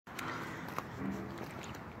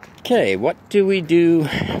Okay, what do we do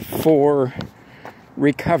for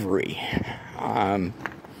recovery? And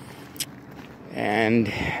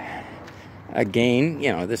again,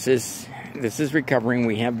 you know, this is recovering.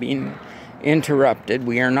 We have been interrupted.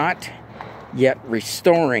 We are not yet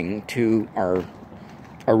restoring to our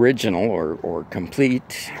original or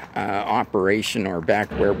complete operation or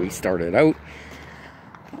back where we started out.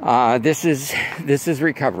 This is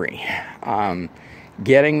recovery,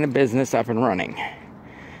 getting the business up and running.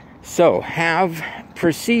 So have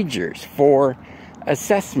procedures for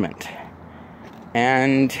assessment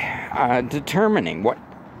and determining what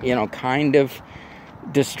kind of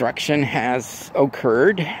destruction has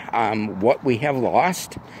occurred, what we have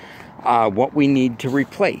lost, what we need to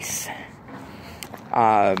replace.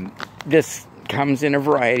 This comes in a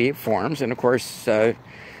variety of forms, and of course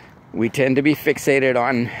we tend to be fixated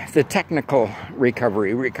on the technical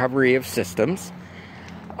recovery of systems.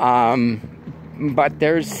 But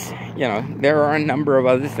there are a number of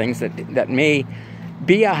other things that may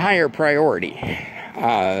be a higher priority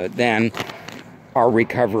than our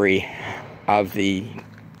recovery of the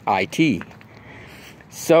IT.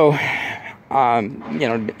 So,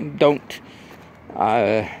 don't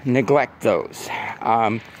neglect those.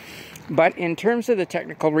 But in terms of the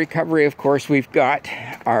technical recovery, of course, we've got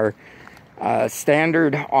our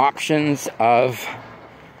standard options of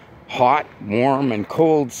hot, warm, and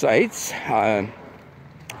cold sites.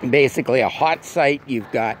 Basically, a hot site, you've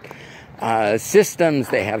got systems.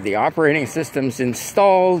 They have the operating systems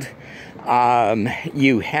installed.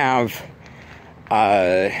 You have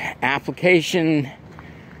application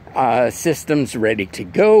systems ready to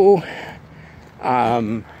go.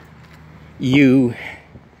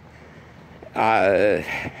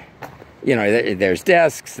 There's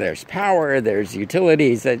desks, there's power, there's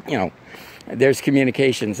utilities, there's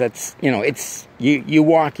communications. That's, you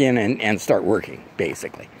walk in and start working,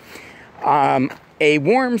 basically. A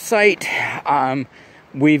warm site,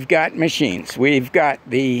 we've got machines. We've got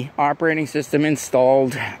the operating system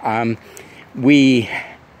installed. We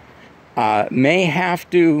may have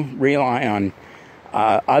to rely on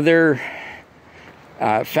other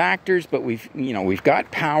factors, but we've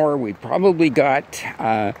got power. We've probably got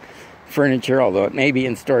furniture, although it may be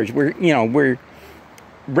in storage. We're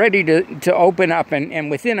ready to open up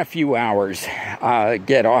and within a few hours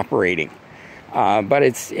get operating. But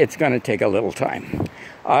it's going to take a little time.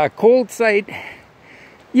 Cold site,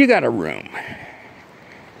 you got a room.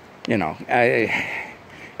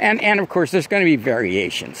 And of course there's going to be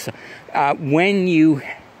variations. When you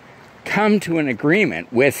come to an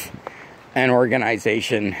agreement with an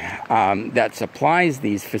organization that supplies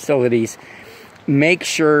these facilities, make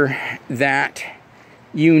sure that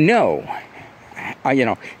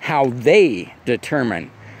how they determine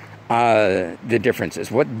the differences,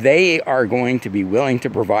 what they are going to be willing to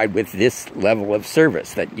provide with this level of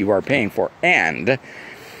service that you are paying for. And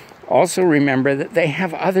also remember that they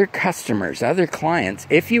have other customers, other clients.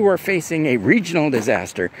 If you are facing a regional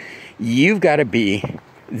disaster, you've got to be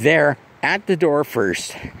there at the door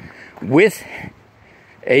first with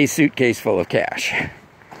a suitcase full of cash.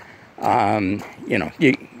 It's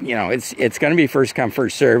going to be first come,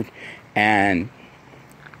 first served, and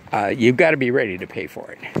you've got to be ready to pay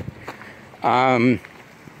for it.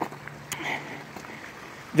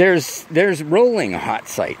 There's rolling hot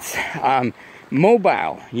sites,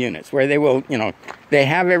 mobile units where they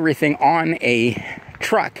have everything on a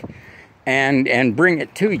truck and bring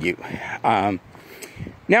it to you.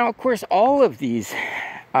 Now, of course, all of these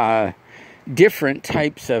different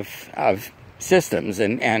types of systems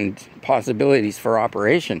and possibilities for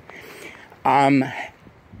operation,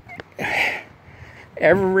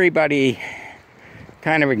 everybody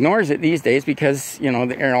kind of ignores it these days because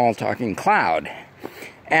they're all talking cloud,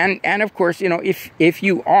 and of course if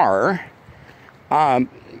you are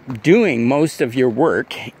doing most of your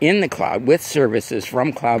work in the cloud with services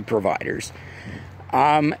from cloud providers,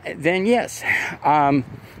 then yes,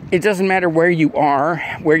 it doesn't matter where you are,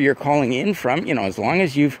 where you're calling in from, as long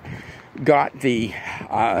as you've got the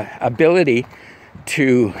ability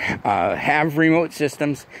to have remote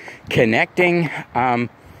systems connecting.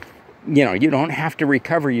 You don't have to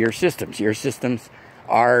recover your systems. Your systems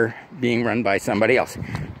are being run by somebody else.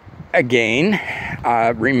 Again,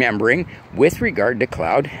 remembering with regard to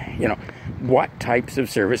cloud, what types of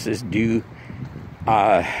services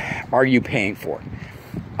are you paying for?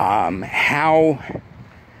 How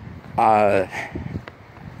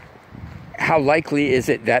likely is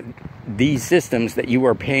it that these systems that you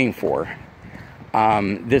are paying for,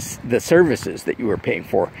 the services that you are paying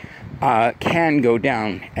for, can go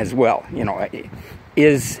down as well?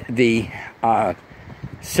 Is the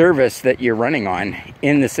service that you're running on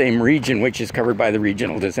in the same region, which is covered by the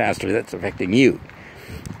regional disaster that's affecting you.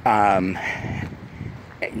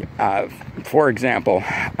 For example,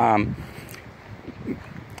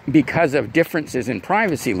 because of differences in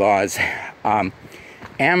privacy laws,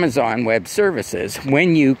 Amazon Web Services,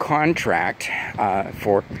 when you contract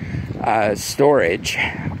for storage,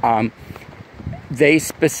 they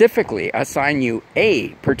specifically assign you a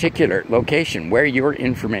particular location where your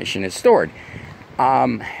information is stored.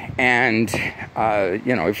 And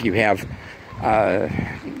if you have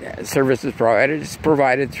services provided, it's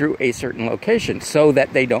provided through a certain location so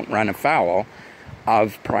that they don't run afoul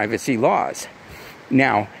of privacy laws.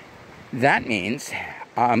 Now, that means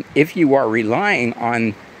if you are relying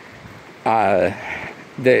on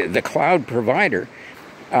the cloud provider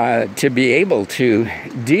to be able to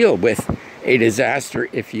deal with a disaster,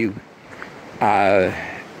 if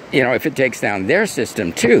if it takes down their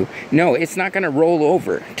system too, no, it's not going to roll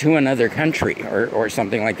over to another country or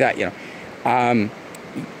something like that.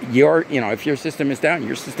 If your system is down,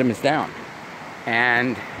 your system is down,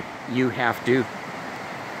 and you have to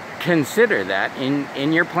consider that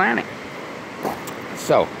in your planning.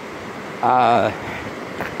 So,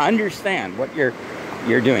 understand what you're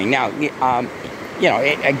doing. Now,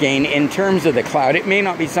 again, in terms of the cloud, it may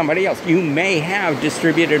not be somebody else. You may have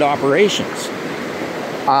distributed operations,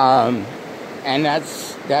 and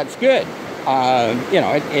that's good.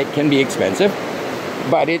 It can be expensive,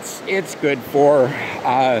 but it's good for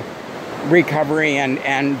recovery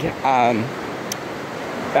and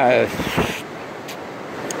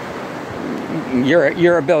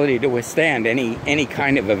your ability to withstand any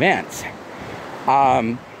kind of events.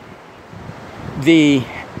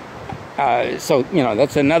 So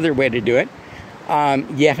that's another way to do it.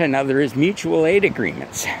 Yet another is mutual aid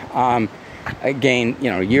agreements. Again,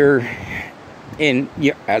 you're in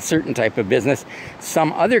a certain type of business.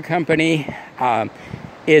 Some other company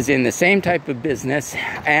is in the same type of business,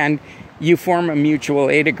 and you form a mutual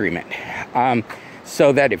aid agreement.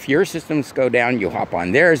 So that if your systems go down, you hop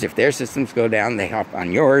on theirs. If their systems go down, they hop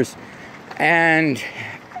on yours. And,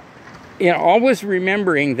 always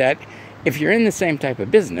remembering that if you're in the same type of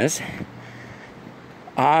business,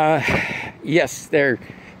 yes, their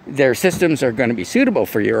systems are going to be suitable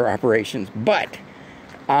for your operations, but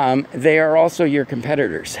they are also your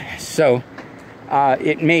competitors. So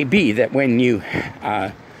it may be that when you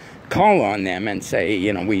call on them and say,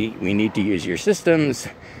 we need to use your systems,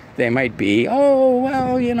 they might be, oh,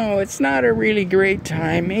 well, it's not a really great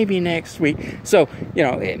time, maybe next week. So,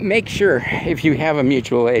 make sure if you have a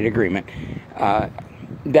mutual aid agreement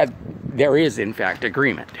that there is, in fact,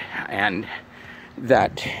 agreement, and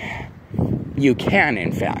that you can,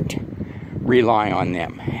 in fact, rely on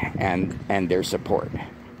them and their support.